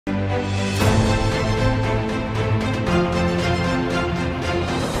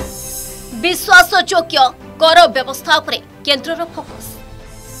विश्वासयोग्य कर व्यवस्था उपरे केंद्रर फोकस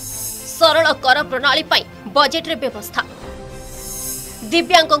सरल कर प्रणाली पाई बजेट रे व्यवस्था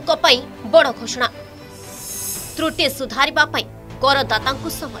दिव्यांगों पाई बड़ घोषणा त्रुटि सुधारिबा पाई करदातांकु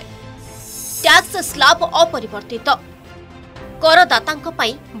समय टैक्स स्लैब अपरिवर्तित करदातांक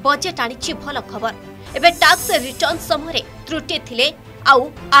पाई बजेट आनिछि भल खबर एबे टैक्स रिटर्न समय त्रुटि थिले आउ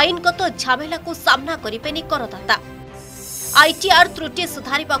आईनगत झमेला को सामना करिबेनी करदाता आईटीआर त्रुटि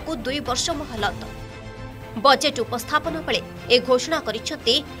सुधारिबा को 2 वर्ष महलत बजेट उपस्थापन बेले ए घोषणा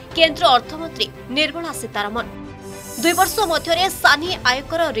करिसेंती केंद्र अर्थमंत्री निर्मला सीतारमण 2 वर्ष मध्यरे सानी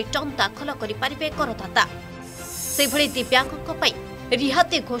आयकर रिटर्न दाखल करि पारिबे करदाता सेभଳି दिव्यांगों पई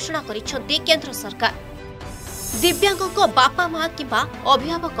रिहाती घोषणा करिसेंती केंद्र सरकार दिव्यांगों बापा मां किबा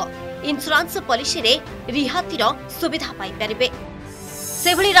अभिभावक इंश्योरेंस पॉलिसी रे रिहातीर सुविधा पाई पारिबे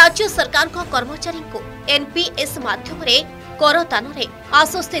सेभଳି राज्य सरकार को कर्मचारी को एनपीएस माध्यम रे करदान रे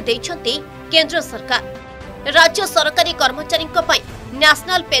आश्वस्ति दैछंती केंद्र सरकार राज्य सरकारी कर्मचारी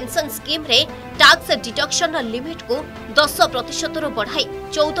नेशनल पेंशन स्कीम रे टैक्स डिडक्शन लिमिट को 10% रु बढ़ाई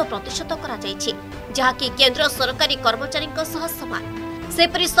 14% करा जायछि जहाकी केंद्र सरकारी कर्मचारी समान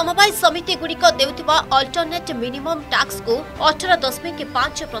सेपरि समवाय समिति गुड़िक देउथिबा अल्टरनेट मिनिमम टैक्स को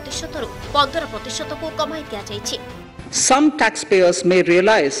 18.5% रु 15% को कमाई दिया जायछि। Some taxpayers may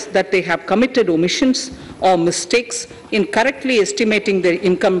realize that they have committed omissions or mistakes in correctly estimating their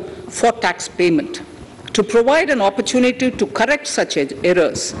income for tax payment. To provide an opportunity to correct such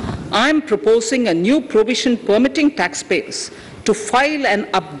errors, I am proposing a new provision permitting taxpayers to file an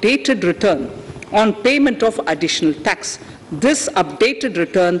updated return on payment of additional tax. This updated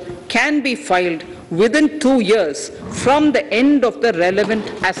return can be filed within 2 years from the end of the relevant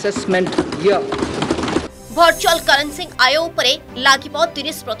assessment year. Virtual currency आय उपरे लागिबो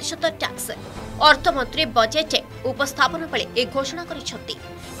 30% tax अर्थमंत्री budget उपस्थापन बेले ए घोषणा करिसेंती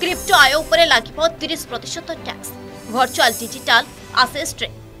crypto आय उपरे लागिबो 30% tax virtual digital assets रे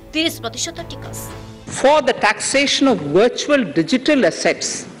 30% टिकस। For the taxation of virtual digital assets,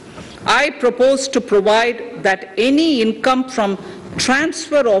 I propose to provide that any income from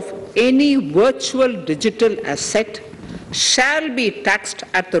transfer of any virtual digital asset shall be taxed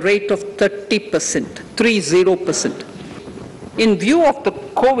at the rate of 30%. In view of the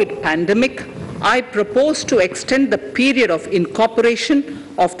COVID pandemic, I propose to extend the period of incorporation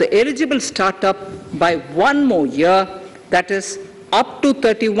of the eligible startup by 1 more year, that is up to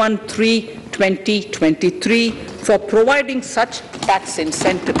 31/3/2023 for providing such tax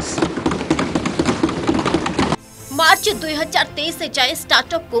incentives. मार्च 2023 जाए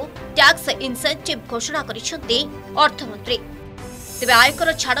startup को tax incentive घोषणा करिसेंती अर्थमंत्री तेबे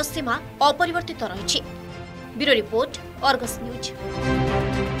आयकर छाड़ सीमा अपरिवर्तित रहिछि। Bureau report Argus news.